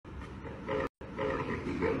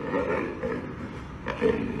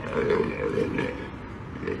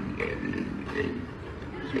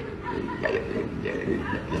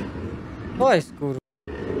To jest kurwa.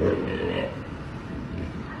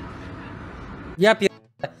 Ja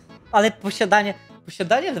ale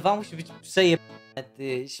posiadanie lwa musi być przejebane.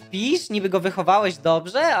 Ty śpisz, niby go wychowałeś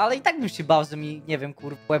dobrze, ale i tak bym się bał, że mi, nie wiem,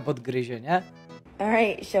 kurwa, łeb odgryzie, nie?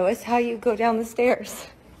 Alright, show us how you go down the stairs.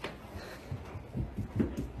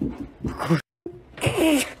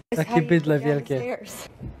 Takie bydle wielkie.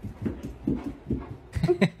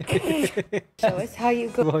 Show us how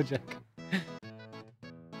you go. Słodziak.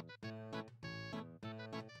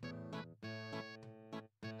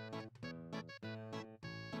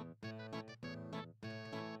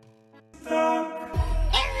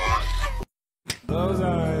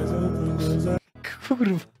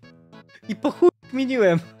 Kurwa. I po chuj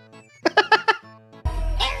kminiłem.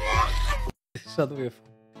 Szanuję.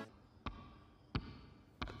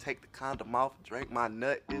 Take the condom off, drink my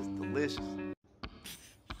nut is delicious.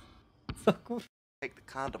 Co kurwa? Take the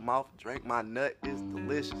condom off, drink my nut is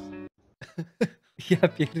delicious. Ja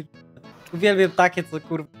pierdolę. Uwielbiam takie, co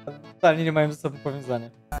kurwa totalnie nie mają ze sobą powiązania.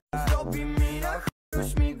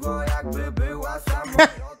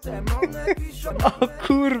 O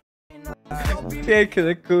kurwa.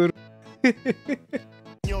 Piękne kurwa.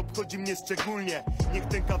 Nie obchodzi mnie szczególnie. Niech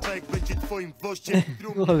ten kawałek będzie twoim gwoździem.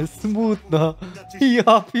 Ale smutno.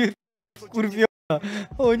 Ja pierdolę. Kurwiona.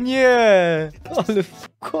 O nie.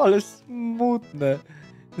 Ale smutne.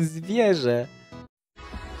 Zwierzę.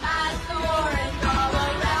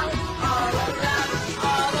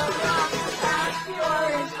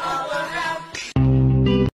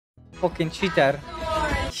 Fucking cheater.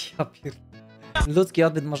 Ja pierdolę. Ludzki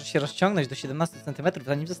odbyt może się rozciągnąć do 17 cm,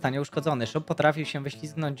 zanim zostanie uszkodzony. Szop potrafił się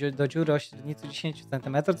wyślizgnąć do dziury o średnicy 10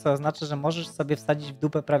 cm, co oznacza, że możesz sobie wsadzić w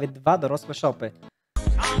dupę prawie 2 dorosłe szopy.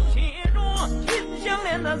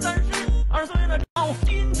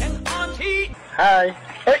 Hi.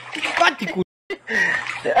 Pati kur...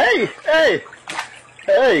 Hey, hey,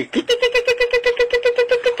 hey.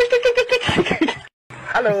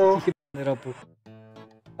 Hello.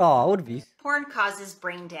 O, urwis. Porn causes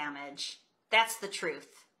brain damage. That's the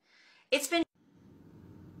truth. It's been...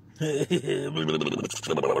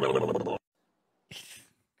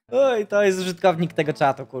 Oj, to jest użytkownik tego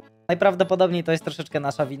czatu, kur... Najprawdopodobniej to jest troszeczkę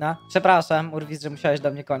nasza wina. Przepraszam, Urwis, że musiałeś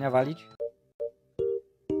do mnie konia walić.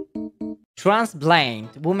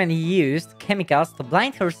 Trans-blind. Woman used chemicals to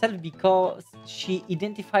blind herself because she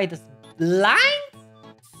identified as blind?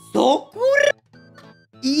 Co, kur...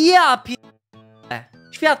 Ja pi...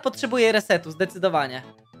 Świat potrzebuje resetu, zdecydowanie.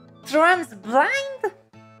 Trans-blind?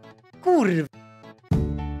 Kurwa.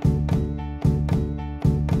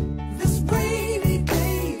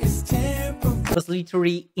 Was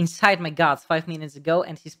literally inside my guts 5 minutes ago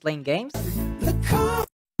and he's playing games?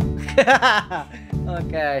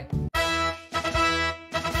 Okay.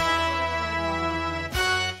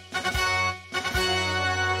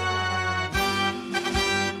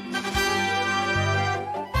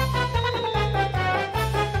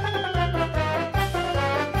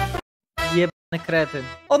 Jebany kretyn.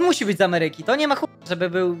 On musi być z Ameryki, to nie ma chuj, żeby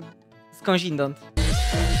był skądś inąd.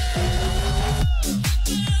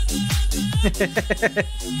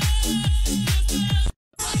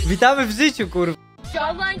 Witamy w życiu, kurwa.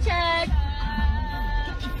 Jawline check.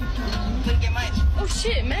 Oh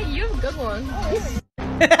shit, Maggie, you have a good one.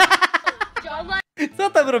 Jawline. Co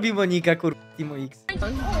tam robi Monika, kurwa, Timo X?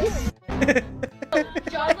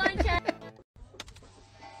 Jawline check.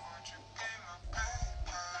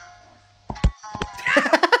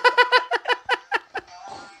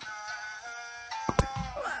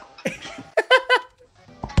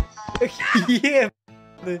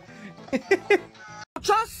 Jebany.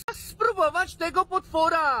 Czas spróbować tego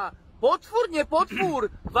potwora! Potwór, nie potwór!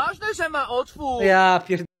 Ważne, że ma otwór! Ja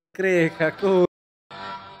pierdolę krycha, kurwa.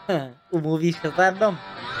 Umówi się ze mną?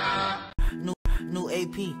 New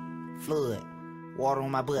AP, flood. Water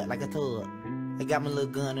on my butt like a tub. They got my little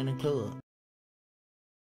gun in the club.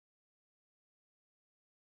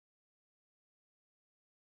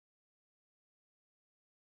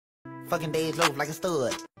 Fucking days loaf like a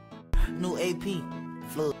stud. New AP,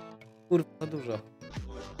 flood. Kurwa, dużo.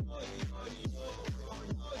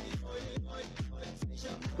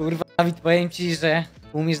 Kurwa, Dawid, powiem ci, że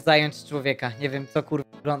umiesz zająć człowieka. Nie wiem, co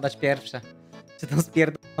kurwa oglądać pierwsze. Czy tą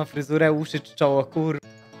spierdoloną fryzurę, uszy czy czoło, kurwa.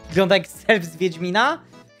 Wygląda jak self z Wiedźmina?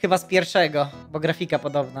 Chyba z pierwszego, bo grafika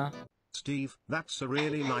podobna. Steve, that's a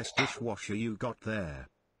really nice dishwasher you got there.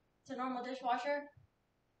 It's a normal dishwasher.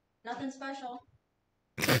 Nothing special.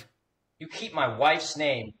 You keep my wife's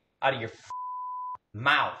name out of your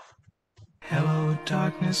mouth. Hello,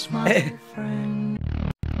 darkness, my friend.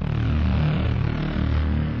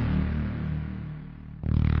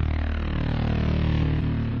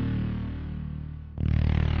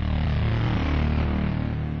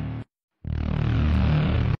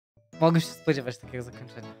 Mogę się spodziewać takiego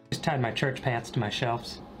zakończenia. Just tied my church pants to my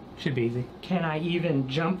shelves. Should be easy. Can I even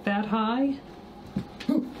jump that high?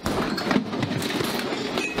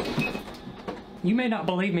 You may not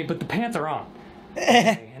believe me, but the pants are on.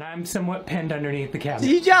 And I'm somewhat pinned underneath the cabinet.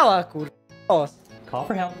 Nie działa, kurwa. Call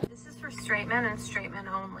for help. This is for straight men and straight men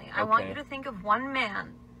only. I want you to think of one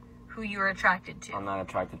man who you are attracted to. I'm not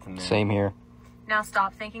attracted to men. Same here. Now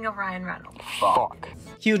stop thinking of Ryan Reynolds. Fuck.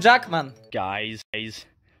 Hugh Jackman. Guys,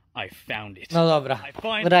 I found it. No dobra.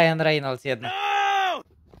 Ryan Reynolds jednak.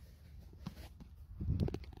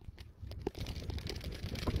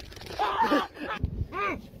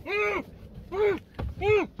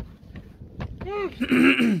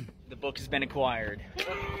 The book has been acquired.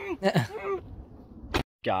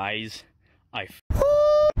 Guys,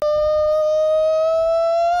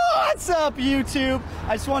 What's up, YouTube?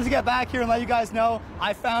 I just wanted to get back here and let you guys know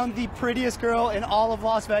I found the prettiest girl in all of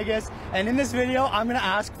Las Vegas, and in this video, I'm gonna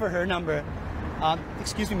ask for her number.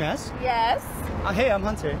 Excuse me, miss? Yes. Hey, I'm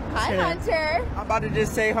Hunter. Hi, Hunter. I'm about to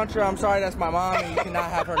just say, Hunter, I'm sorry, that's my mom, and you cannot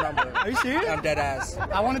have her number. Are you serious? I'm dead ass.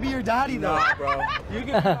 I want to be your daddy, though. Nah, bro. You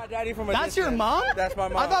can be my daddy from a That's distance. your mom? That's my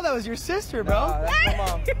mom. I thought that was your sister, bro. Nah, that's my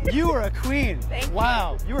mom. You were a queen. Thank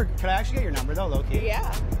wow. You were. Can I actually get your number, though, Loki?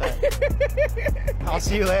 Yeah. I'll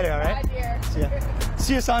see you later, all right? Bye, dear. See ya.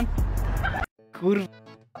 See you, son. Kurwa.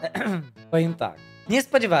 Powiem tak. Nie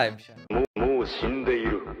spodziewałem się.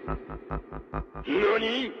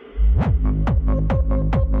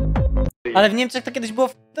 Ale w Niemczech to kiedyś było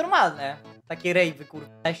normalne. Takie rejwy, kurwa,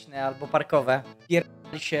 leśne albo parkowe.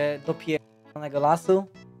 Pierdali się do pierdolonego lasu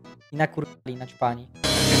i nakurwali naćpani.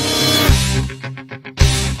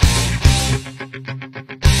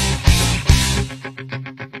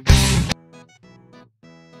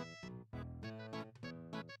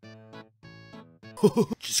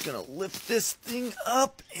 Just gonna lift this thing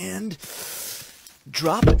up and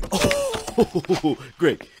drop it. Oh,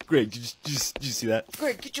 Greg, did you see that?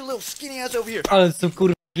 Greg, get your little skinny ass over here. Ale są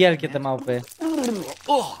kurwa wielkie te małpy.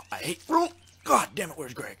 Oh, I hate. God damn it,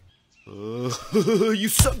 where's Greg? You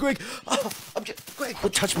suck, Greg. I'm just, Greg,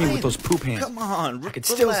 Don't touch me with those poop hands. Come on, I can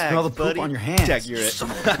still smell the poop on your hands. Jack, you're it.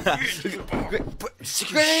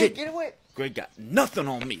 Greg, get away. Greg got nothing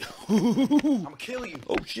on me. I'm gonna kill you.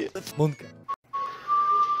 Oh shit. Bunkę.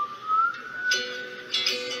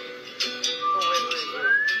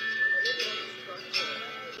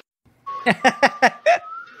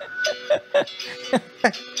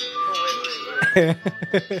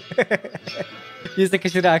 Jest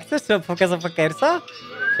jakaś reakcja? Czy on pokazał fakersa?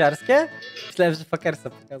 Psiarskie? Myślałem, że fakersa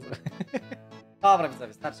pokazał. Dobra,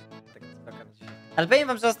 widzowie, starczy tego TikToka na dzisiaj. Ale powiem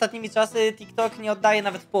wam, że ostatnimi czasy TikTok nie oddaje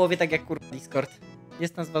nawet w połowie tak jak kurwa Discord.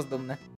 Jestem z was dumny.